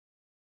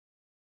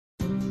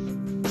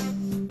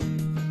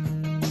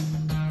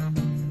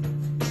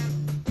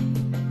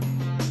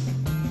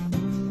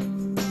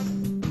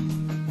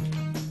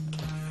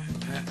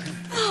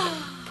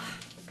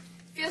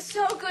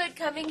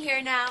coming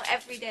here now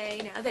every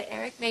day now that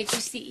Eric made you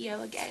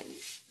CEO again.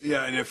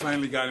 Yeah, and you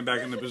finally got him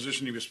back in the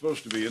position he was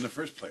supposed to be in the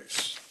first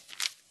place.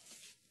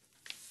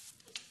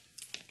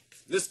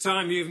 This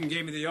time you even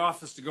gave me the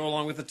office to go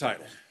along with the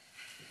title.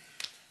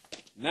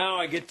 Now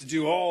I get to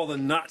do all the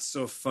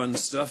not-so-fun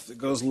stuff that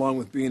goes along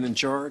with being in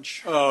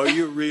charge. Oh,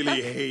 you're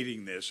really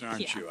hating this,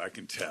 aren't you? I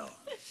can tell.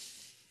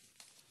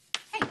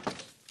 Hey.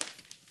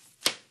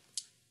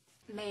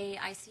 May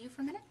I see you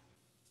for a minute?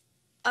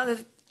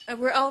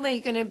 We're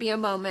only going to be a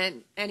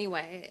moment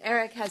anyway.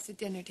 Eric has a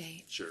dinner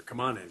date. Sure, come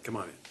on in, come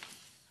on in.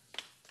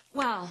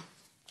 Well,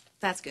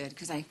 that's good,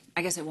 because I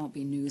guess it won't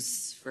be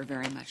news for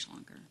very much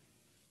longer.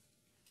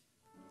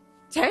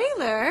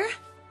 Taylor?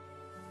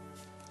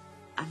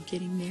 I'm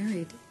getting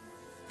married.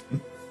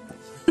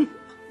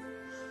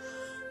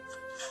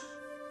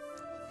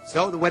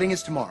 So, the wedding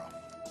is tomorrow.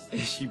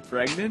 Is she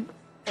pregnant?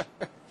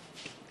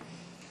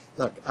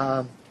 Look,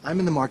 I'm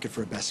in the market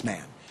for a best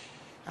man.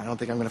 I don't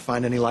think I'm going to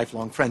find any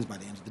lifelong friends by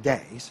the end of the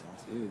day, so...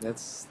 Dude,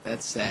 that's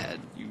sad.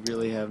 You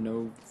really have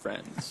no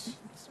friends.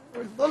 I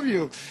love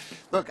you.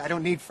 Look, I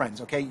don't need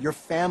friends, okay? You're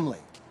family.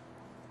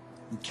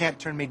 You can't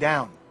turn me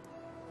down.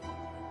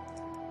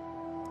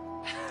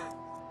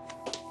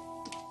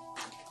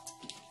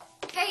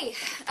 Hey,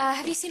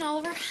 have you seen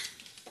Oliver?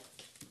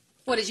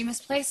 What, did you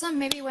misplace him?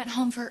 Maybe he went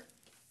home for...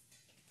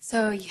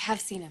 So you have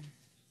seen him?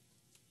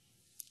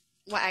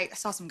 Well, I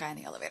saw some guy in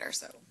the elevator,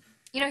 so...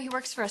 You know, he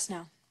works for us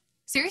now.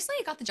 Seriously?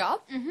 You got the job?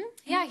 Mm-hmm.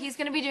 Yeah, he's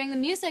going to be doing the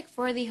music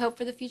for the Hope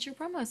for the Future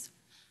promos.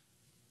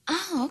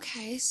 Oh,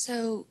 okay.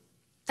 So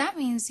that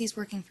means he's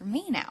working for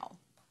me now.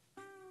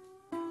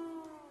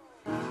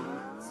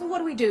 So what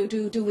do we do?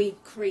 Do we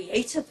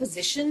create a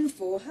position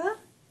for her?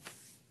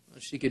 Well,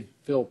 she could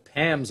fill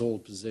Pam's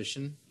old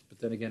position, but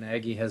then again,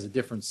 Aggie has a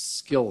different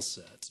skill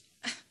set.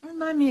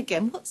 Remind me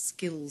again, what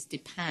skills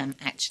did Pam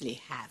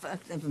actually have?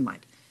 Never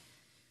mind.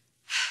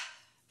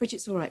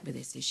 Bridget's all right with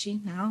this, is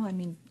she, now? I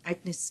mean,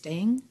 Agnes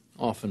staying?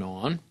 Off and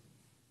on.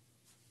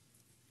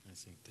 I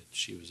think that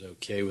she was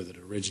okay with it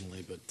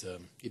originally, but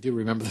you do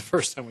remember the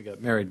first time we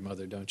got married,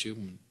 Mother, don't you?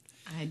 When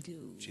I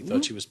do. she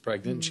thought she was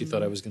pregnant, and she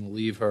thought I was going to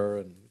leave her,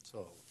 and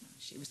so...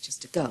 She was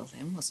just a girl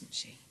then, wasn't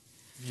she?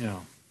 Yeah.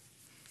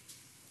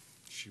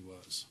 She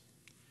was.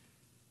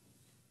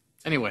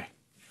 Anyway,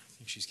 I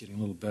think she's getting a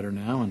little better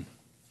now, and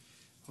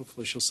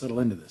hopefully she'll settle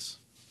into this.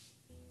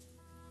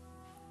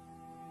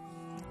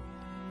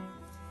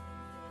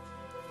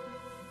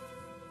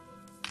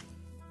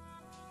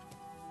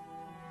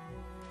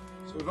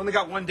 So we've only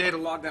got one day to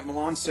log that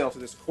Milan sale for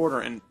this quarter,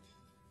 and...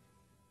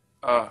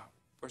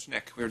 where's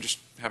Nick? We were just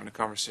having a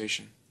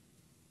conversation.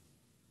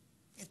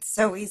 It's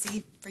so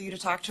easy for you to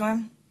talk to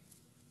him.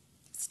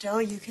 Still,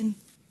 you can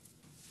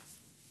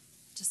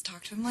just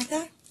talk to him like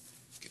that?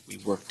 We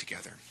work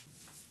together.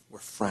 We're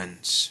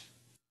friends.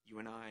 You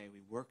and I, we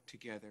work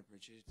together,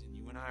 Bridget, and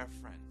you and I are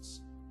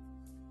friends.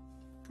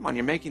 Come on,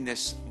 you're making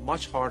this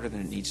much harder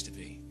than it needs to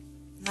be.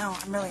 No,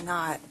 I'm really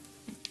not.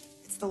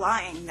 It's the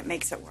lying that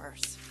makes it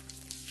worse.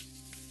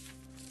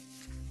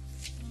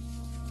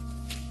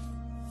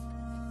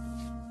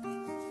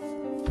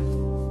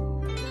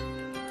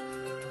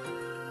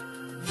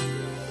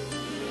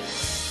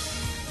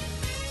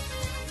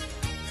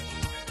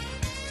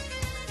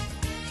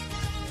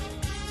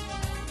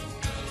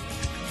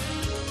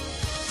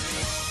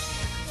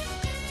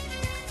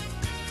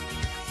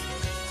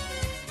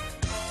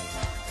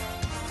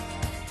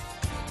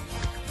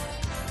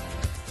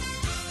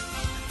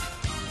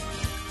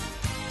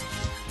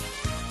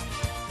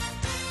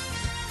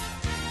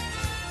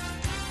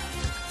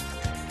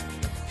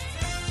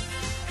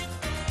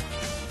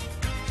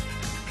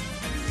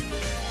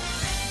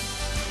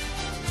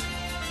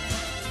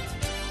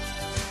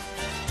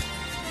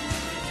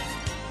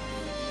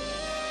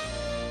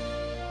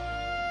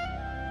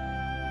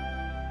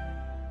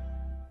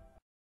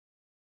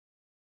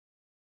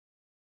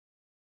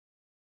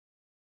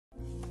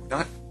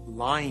 Not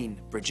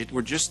lying, Bridget.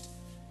 We're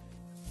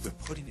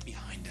putting it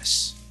behind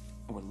us.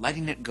 And we're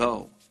letting it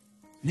go.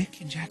 Nick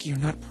and Jackie are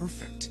not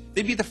perfect.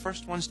 They'd be the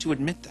first ones to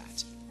admit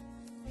that.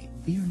 Hey,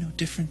 we are no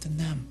different than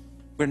them.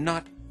 We're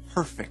not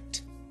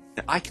perfect.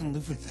 And I can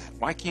live with that.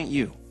 Why can't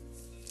you?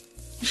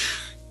 Is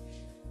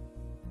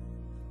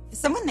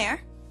someone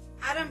there?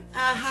 Adam,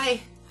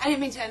 hi. I didn't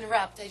mean to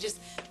interrupt.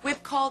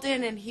 Whip called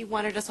in and he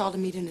wanted us all to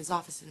meet in his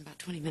office in about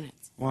 20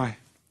 minutes. Why?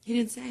 He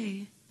didn't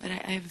say, but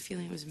I have a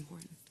feeling it was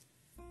important.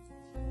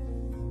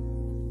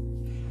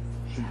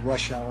 Hey,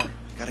 rush hour.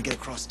 Gotta get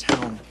across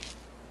town.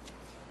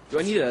 Do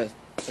I need a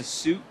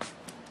suit?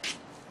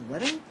 The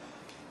wedding?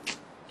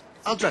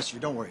 I'll dress you,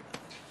 don't worry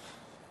about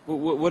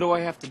it. What do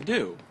I have to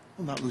do?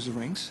 We'll not lose the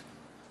rings.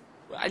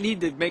 I need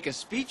to make a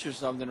speech or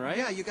something, right?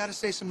 Yeah, you gotta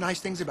say some nice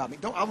things about me.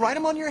 I'll write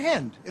them on your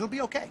hand. It'll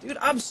be okay. Dude,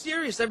 I'm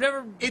serious. I've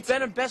never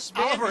been a best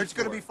man Oliver, before. it's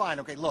gonna be fine.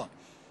 Okay, look.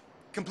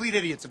 Complete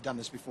idiots have done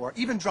this before,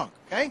 even drunk,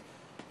 okay?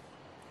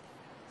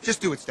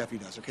 Just do what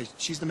Steffi does, okay?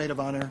 She's the maid of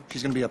honor.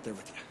 She's gonna be up there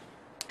with you.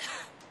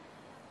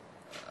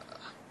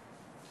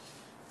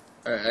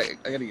 All right,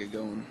 I gotta get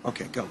going.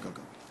 Okay, go.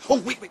 Oh,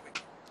 wait.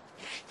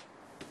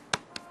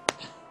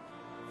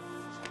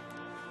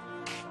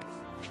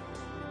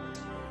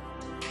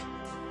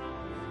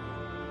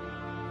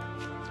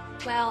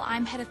 Well,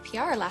 I'm head of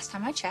PR last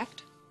time I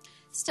checked.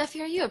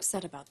 Steffi, are you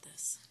upset about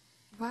this?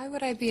 Why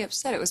would I be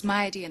upset? It was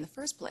my idea in the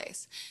first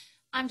place.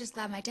 I'm just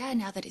glad my dad,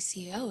 now that his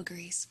CEO,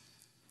 agrees.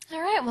 All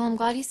right, well, I'm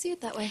glad you see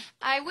it that way.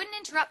 I wouldn't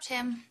interrupt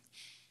him.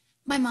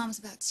 My mom's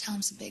about to tell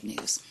him some big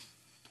news.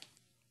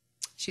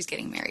 She's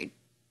getting married.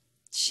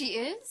 She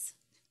is?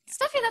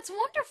 Steffi, that's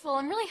wonderful.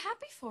 I'm really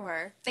happy for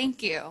her.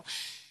 Thank you.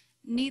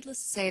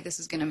 Needless to say, this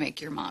is going to make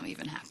your mom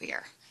even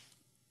happier.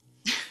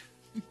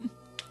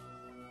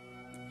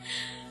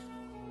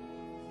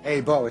 Hey,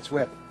 Bo, it's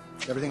Whip.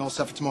 Is everything all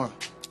set for tomorrow?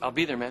 I'll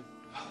be there, man.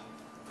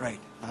 Great.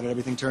 How did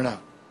everything turn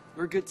out?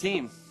 We're a good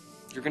team.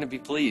 You're gonna be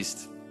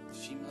pleased.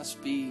 She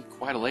must be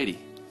quite a lady.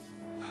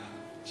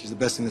 She's the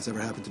best thing that's ever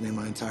happened to me in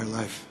my entire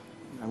life.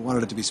 I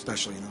wanted it to be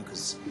special, you know,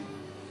 because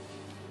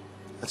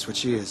that's what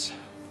she is.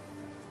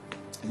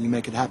 And you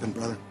make it happen,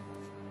 brother.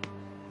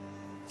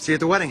 See you at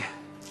the wedding.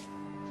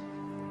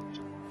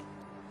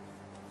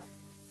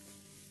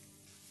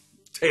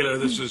 Taylor,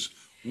 this is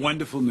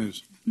wonderful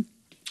news.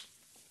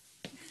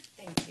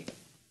 Thank you.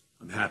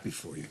 I'm happy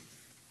for you.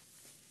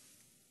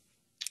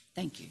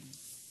 Thank you.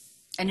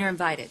 And you're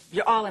invited.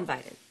 You're all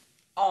invited.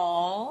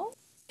 All?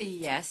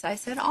 Yes, I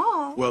said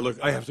all. Well, look,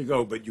 I have to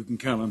go, but you can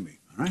count on me,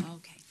 all right?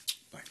 Okay.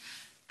 Bye.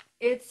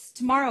 It's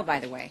tomorrow, by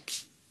the way.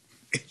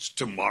 It's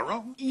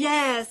tomorrow?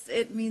 Yes,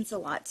 it means a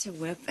lot to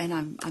Whip, and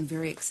I'm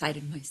very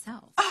excited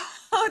myself.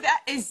 Oh,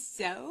 that is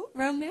so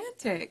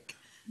romantic.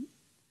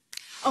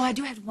 Oh, I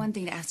do have one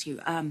thing to ask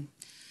you.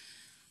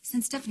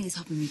 Since Stephanie is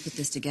helping me put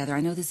this together,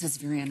 I know this is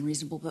very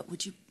unreasonable, but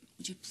would you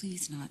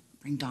please not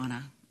bring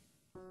Donna?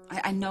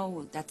 I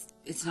know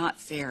it's not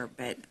fair,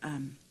 but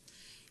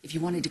if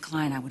you want to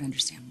decline, I would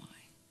understand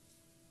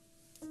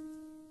why.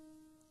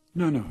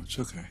 No, it's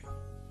okay.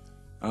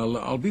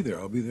 I'll be there.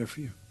 I'll be there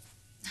for you.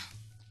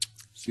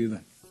 See you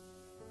then.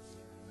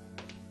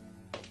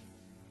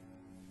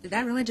 Did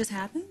that really just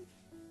happen?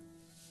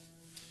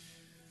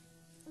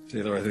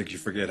 Taylor, I think you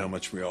forget how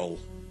much we all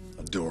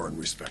adore and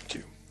respect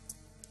you.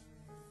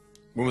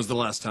 When was the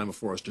last time a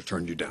Forrester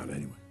turned you down,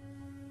 anyway?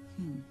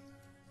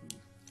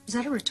 Is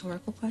that a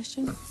rhetorical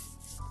question?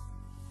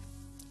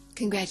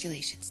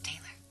 Congratulations,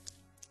 Taylor.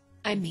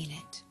 I mean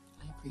it.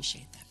 I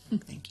appreciate that,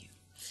 Brooke. Thank you.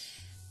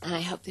 And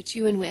I hope that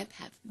you and Whip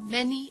have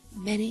many,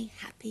 many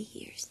happy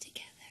years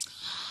together.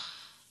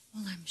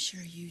 Well, I'm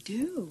sure you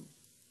do.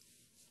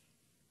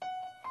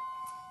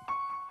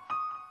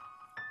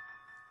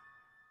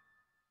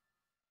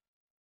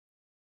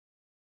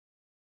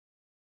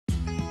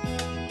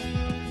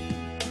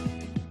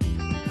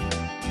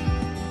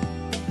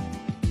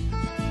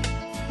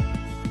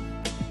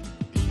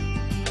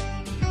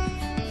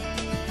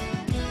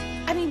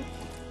 I mean,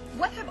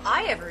 what have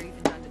I ever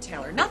even done to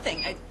Taylor?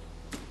 Nothing.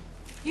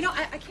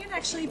 I can't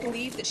actually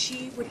believe that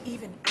she would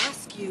even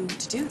ask you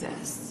to do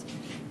this.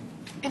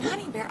 And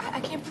Honey Bear, I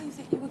can't believe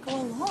that you would go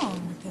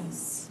along with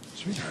this.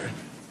 Sweetheart,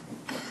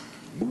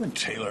 you and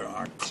Taylor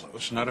aren't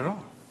close, not at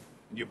all.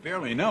 You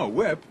barely know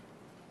Whip.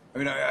 I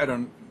mean, I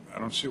don't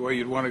see why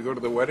you'd want to go to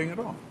the wedding at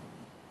all.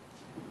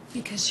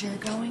 Because you're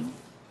going?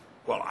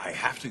 Well, I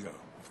have to go,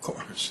 of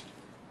course.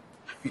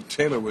 I mean,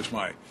 Taylor was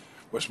my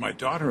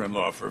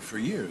daughter-in-law for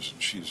years.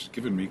 She's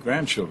given me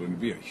grandchildren.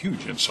 It'd be a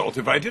huge insult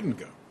if I didn't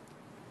go.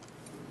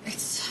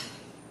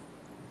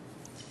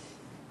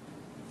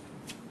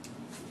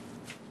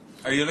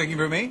 Are you looking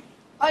for me?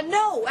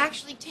 No,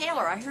 actually,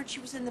 Taylor. I heard she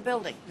was in the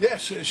building.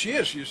 Yes, she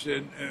is. She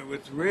said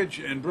with Ridge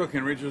and Brooke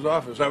in Ridge's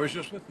office. I was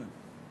just with them.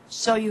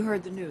 So you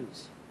heard the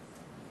news?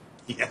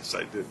 Yes,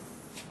 I did.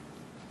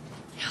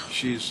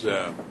 She's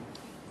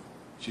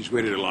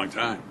waited a long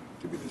time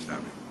to be this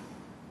happy.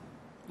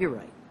 You're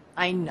right.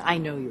 I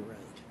know you're right.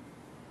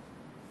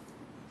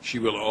 She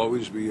will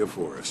always be a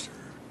Forrester.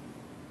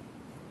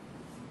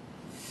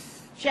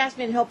 She asked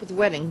me to help with the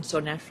wedding, so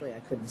naturally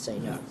I couldn't say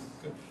no.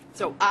 Good.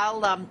 So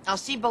I'll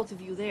see both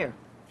of you there.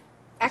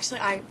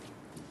 Actually, I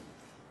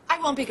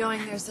won't be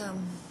going. There's a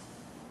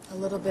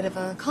little bit of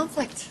a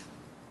conflict.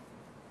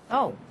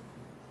 Oh.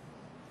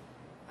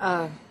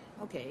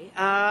 Okay.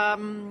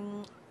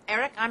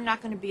 Eric, I'm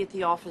not going to be at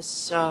the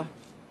office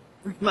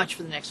very much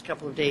for the next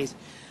couple of days.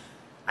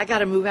 I got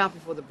to move out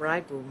before the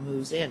bridegroom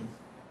moves in.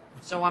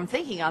 So I'm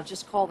thinking I'll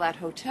just call that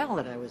hotel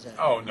that I was at.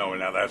 Oh, no,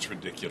 now that's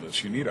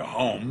ridiculous. You need a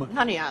home.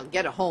 Honey, I'll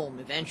get a home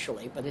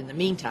eventually, but in the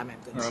meantime,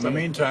 I'm going to stay. In the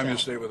meantime, at you the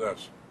stay with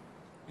us.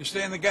 You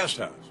stay in the guest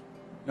house.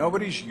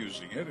 Nobody's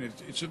using it.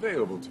 It's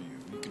available to you.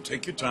 You can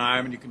take your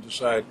time and you can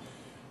decide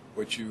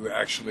what you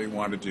actually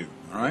want to do,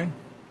 all right?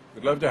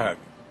 We'd love to have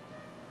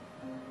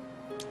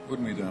you.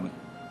 Wouldn't we, Donna?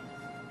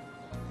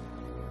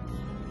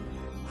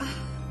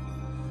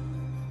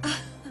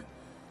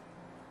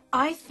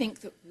 I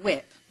think that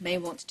Whip may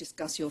want to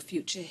discuss your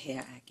future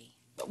here, Aggie.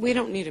 But we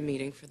don't need a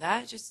meeting for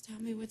that. Just tell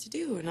me what to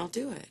do, and I'll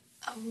do it.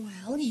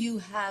 Well, you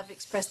have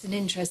expressed an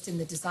interest in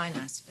the design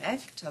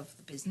aspect of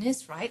the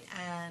business, right?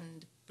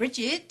 And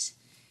Bridget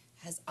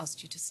has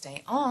asked you to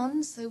stay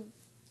on, so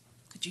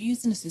could you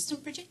use an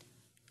assistant, Bridget?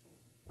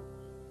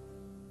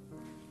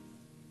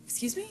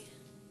 Excuse me?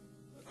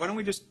 Why don't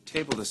we just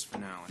table this for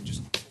now and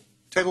just...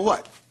 Table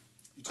what?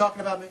 You talking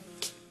about me?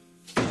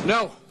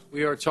 No,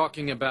 we are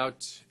talking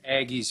about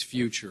Aggie's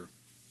future.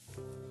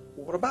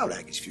 Well, what about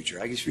Aggie's future?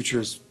 Aggie's future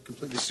is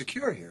completely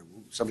secure here.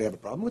 Will somebody have a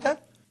problem with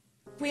that?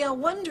 We are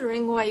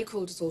wondering why you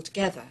called us all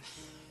together.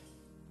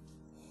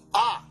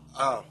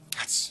 Oh,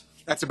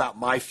 that's about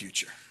my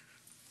future.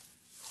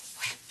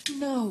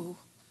 No.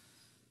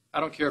 I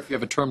don't care if you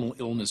have a terminal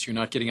illness, you're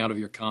not getting out of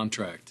your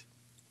contract.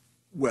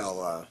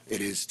 Well,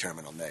 it is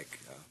terminal, Nick,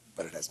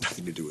 but it has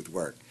nothing to do with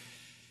work.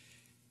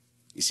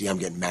 You see, I'm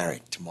getting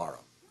married tomorrow.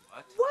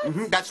 What?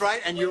 Mm-hmm, that's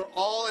right, and you're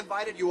all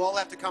invited. You all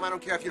have to come. I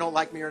don't care if you don't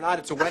like me or not.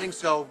 It's a wedding,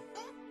 so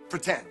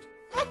pretend.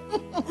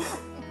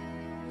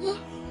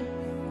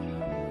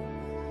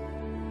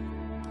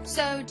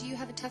 So, do you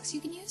have a tux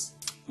you can use?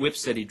 Whip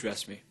said he'd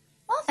dress me.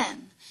 Well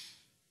then,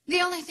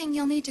 the only thing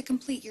you'll need to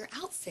complete your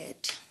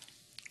outfit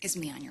is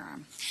me on your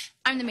arm.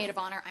 I'm the maid of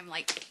honor. I'm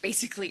like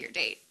basically your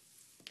date.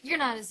 You're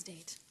not his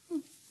date.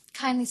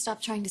 Kindly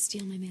stop trying to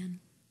steal my man.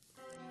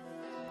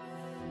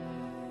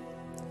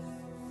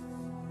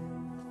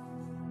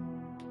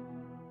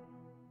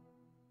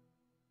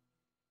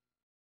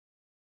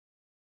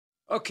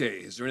 Okay,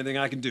 is there anything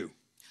I can do?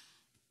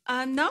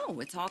 No,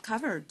 it's all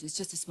covered. It's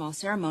just a small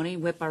ceremony.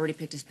 Whip already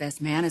picked his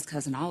best man, his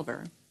cousin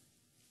Oliver.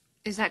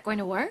 Is that going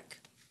to work?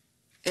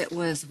 It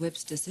was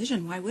Whip's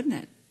decision. Why wouldn't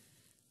it?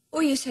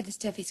 Well, you said that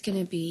Steffi's going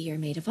to be your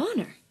maid of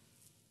honor.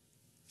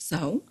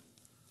 So?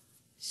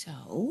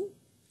 So,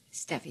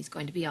 Steffi's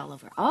going to be all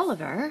over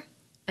Oliver,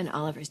 and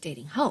Oliver's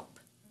dating Hope.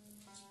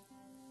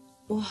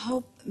 Well,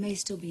 Hope may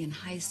still be in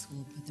high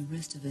school, but the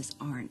rest of us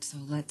aren't, so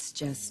let's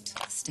just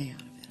stay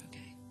out of it,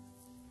 okay?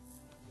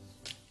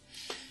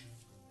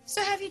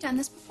 So have you done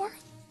this before?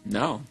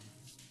 No.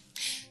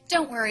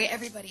 Don't worry,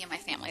 everybody in my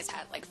family's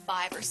had like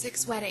 5 or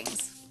 6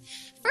 weddings.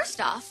 First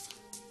off,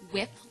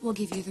 Whip will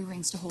give you the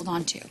rings to hold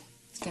on to.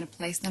 He's going to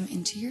place them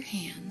into your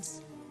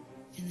hands,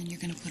 and then you're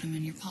going to put them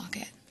in your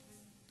pocket.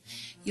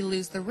 You'll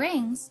lose the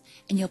rings,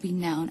 and you'll be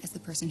known as the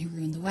person who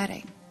ruined the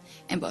wedding.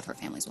 And both our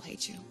families will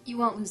hate you. You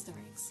won't lose the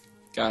rings.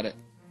 Got it.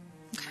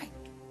 Okay.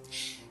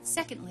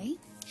 Secondly,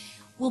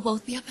 we'll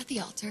both be up at the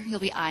altar. You'll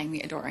be eyeing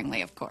me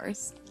adoringly, of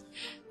course.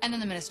 And then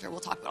the minister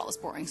will talk about all this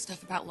boring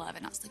stuff about love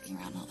and not sleeping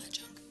around and all that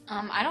junk.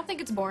 I don't think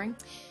it's boring.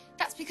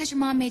 That's because your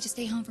mom made you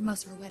stay home for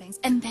most of her weddings.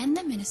 And then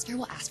the minister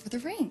will ask for the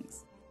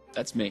rings.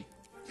 That's me.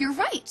 You're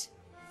right.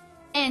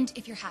 And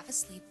if you're half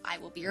asleep, I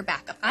will be your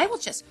backup. I will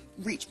just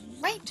reach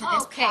right to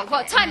this Okay, pocket.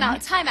 well, time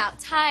out.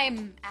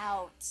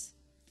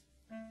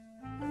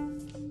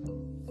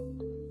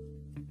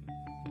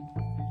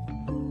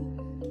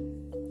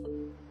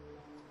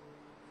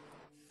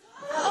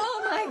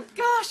 Oh my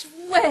gosh,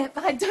 Whip!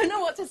 I don't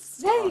know what to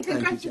say. Thank you,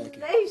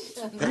 Congratulations.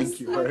 Jackie. Thank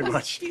you very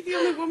much. Be the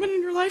only woman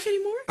in your life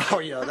anymore? Oh,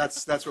 yeah,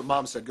 that's what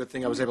Mom said. Good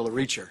thing I was able to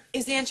reach her.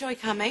 Is Aunt Joy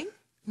coming?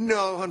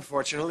 No,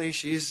 unfortunately,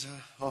 she's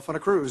off on a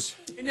cruise.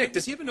 Hey, Nick,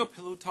 does he have a no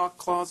pillow talk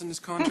clause in his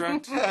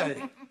contract?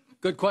 Hey.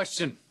 Good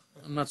question.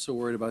 I'm not so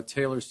worried about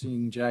Taylor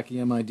seeing Jackie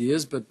M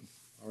ideas, but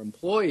our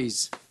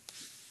employees.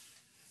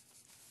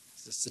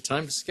 Is this the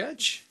time to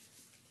sketch?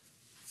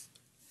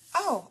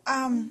 Oh,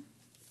 I'm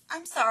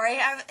sorry.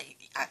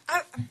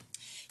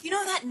 You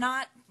know that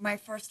not my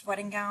first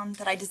wedding gown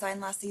that I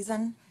designed last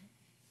season?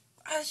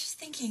 I was just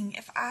thinking,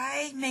 if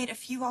I made a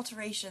few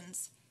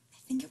alterations, I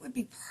think it would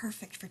be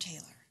perfect for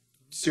Taylor.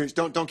 Serious,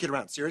 don't kid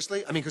around.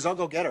 Seriously? I mean, because I'll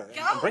go get her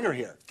and bring her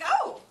here.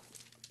 Go!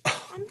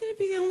 I'm going to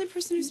be the only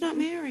person who's not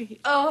married.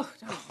 Oh,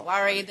 don't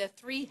worry. The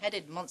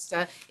three-headed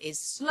monster is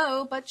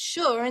slow but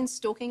sure in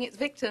stalking its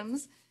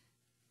victims.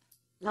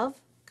 Love,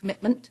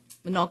 commitment,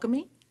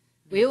 monogamy.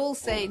 We all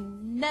say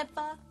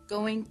never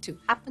going to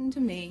happen to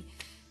me.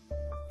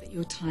 But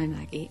your time,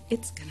 Aggie,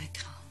 it's gonna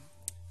come.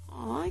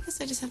 Oh, I guess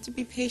I just have to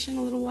be patient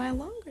a little while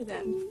longer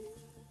then.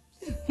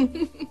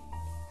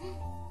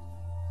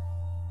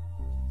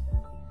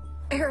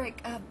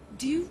 Eric,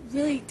 do you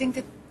really think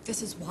that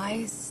this is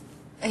wise?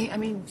 I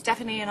mean,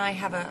 Stephanie and I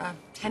have a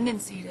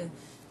tendency to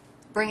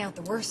bring out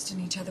the worst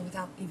in each other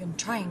without even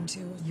trying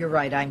to. You're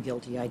right, I'm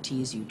guilty. I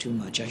tease you too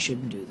much. I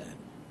shouldn't do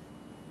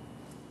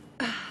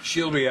that.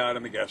 She'll be out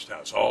in the guest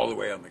house, all the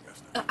way on the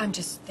guest house. I'm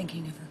just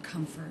thinking of her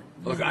comfort.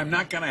 Look, I'm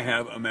not going to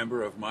have a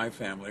member of my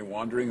family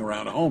wandering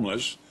around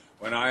homeless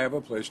when I have a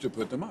place to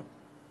put them up.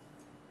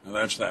 Now,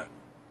 that's that.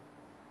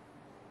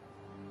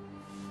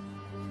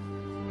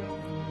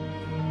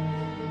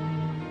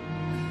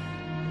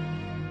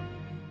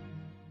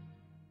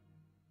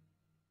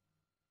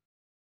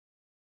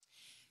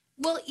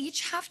 We'll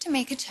each have to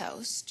make a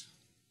toast.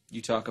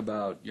 You talk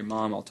about your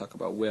mom, I'll talk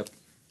about Whip.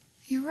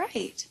 You're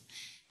right.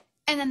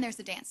 And then there's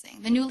the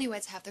dancing. The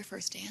newlyweds have their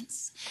first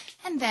dance.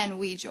 And then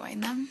we join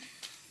them.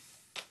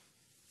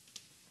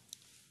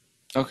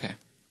 Okay.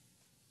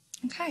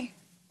 Okay.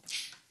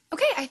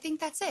 Okay, I think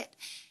that's it.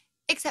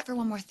 Except for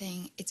one more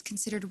thing. It's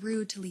considered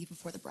rude to leave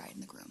before the bride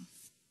and the groom.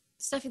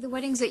 Steffi, the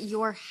wedding's at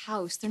your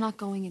house. They're not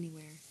going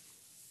anywhere.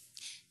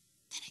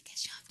 Then I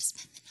guess you'll have to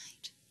spend the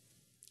night.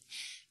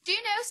 Do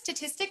you know,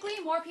 statistically,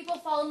 more people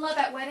fall in love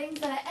at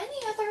weddings than at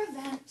any other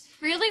event?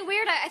 Really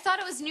weird. I thought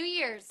it was New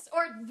Year's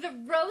or the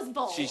Rose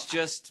Bowl. She's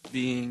just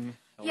being...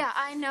 Yeah,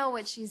 I know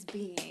what she's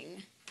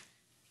being.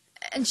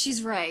 And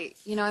she's right.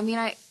 You know, I mean,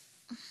 I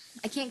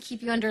can't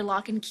keep you under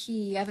lock and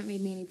key. You haven't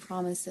made me any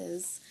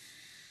promises.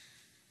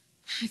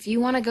 If you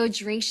want to go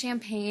drink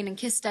champagne and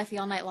kiss Steffi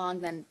all night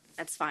long, then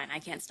that's fine. I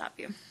can't stop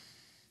you.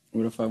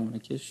 What if I want to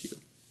kiss you?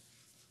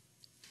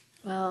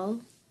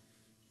 Well,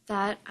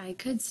 that I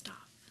could stop.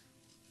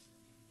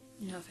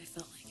 You know, if I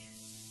felt like it.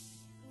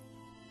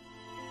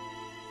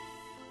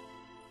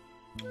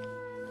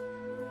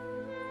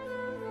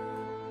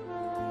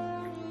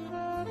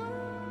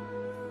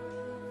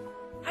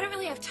 I don't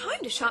really have time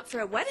to shop for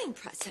a wedding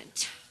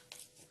present.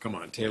 Come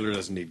on, Taylor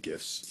doesn't need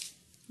gifts.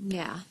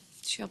 Yeah,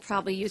 she'll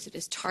probably use it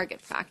as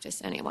target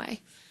practice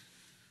anyway.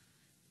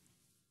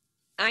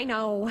 I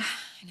know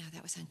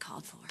that was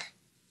uncalled for.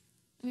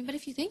 I mean, but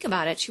if you think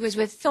about it, she was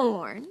with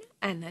Thorne,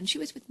 and then she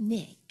was with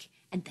Nick,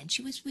 and then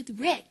she was with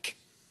Rick.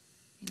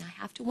 And I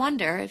have to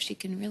wonder if she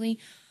can really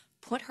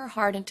put her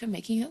heart into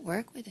making it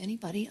work with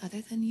anybody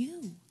other than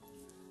you.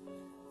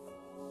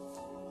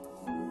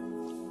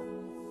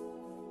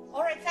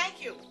 All right,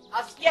 thank you.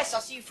 Yes, I'll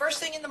see you first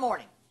thing in the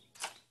morning.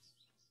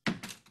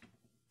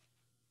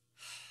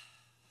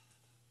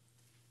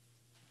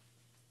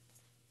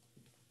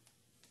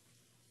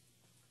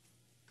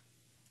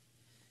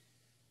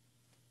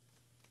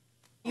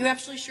 You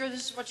absolutely sure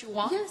this is what you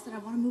want? Yes, and I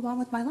want to move on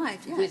with my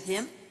life. Yes. With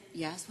him?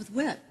 Yes, with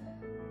Whip.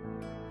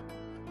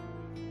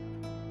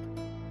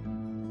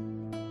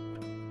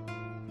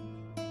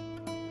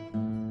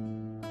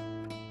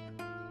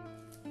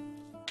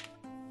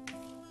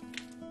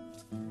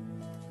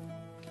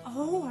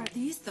 Oh, are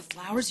these the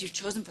flowers you've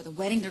chosen for the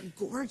wedding? They're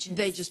gorgeous.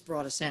 They just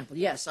brought a sample.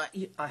 Yes,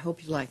 I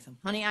hope you like them.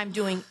 Honey, I'm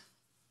doing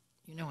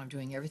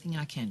everything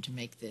I can to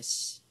make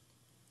this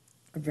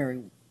a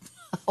very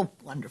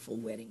wonderful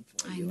wedding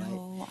for you. I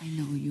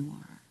know you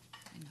are.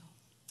 I know.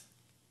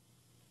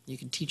 You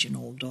can teach an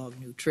old dog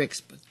new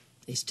tricks, but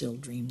they still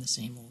dream the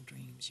same old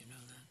dreams, you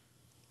know that.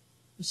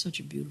 It was such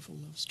a beautiful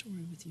love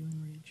story with you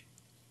and Ridge.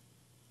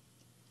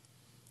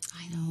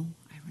 I know.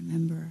 I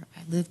remember.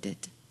 I lived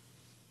it.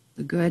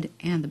 The good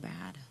and the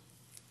bad.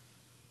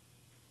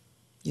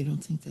 You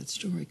don't think that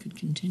story could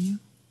continue?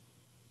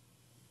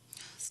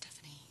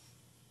 Stephanie,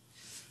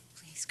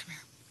 please come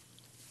here.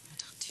 I'll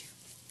talk to you.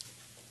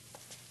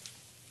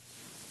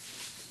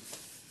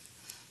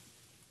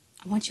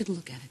 I want you to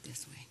look at it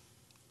this way.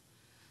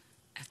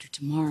 After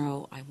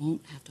tomorrow, I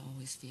won't have to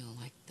always feel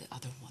like the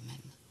other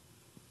woman,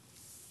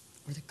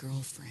 or the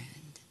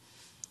girlfriend,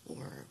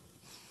 or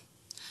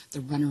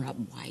the runner-up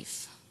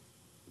wife.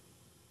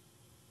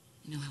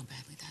 You know how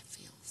badly that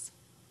feels.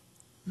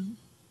 Mm-hmm.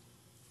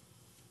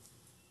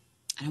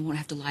 And I won't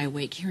have to lie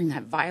awake hearing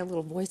that vile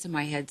little voice in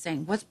my head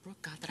saying, what's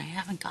Brooke got that I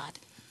haven't got?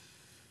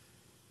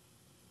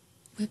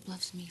 Whip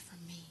loves me for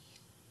me.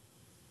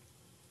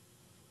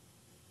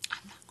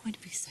 I'm not going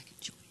to be second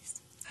choice.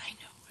 I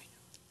know.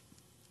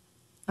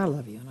 I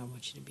love you, and I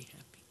want you to be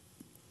happy.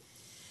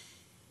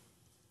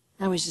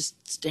 I was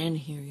just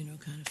standing here, you know,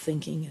 kind of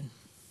thinking, and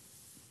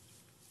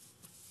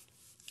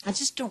I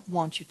just don't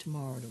want you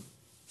tomorrow to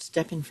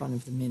step in front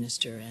of the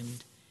minister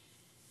and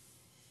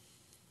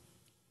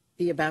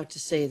be about to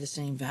say the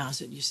same vows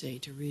that you say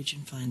to Ridge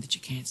and find that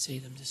you can't say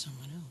them to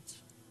someone else.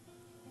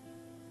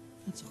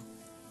 That's all.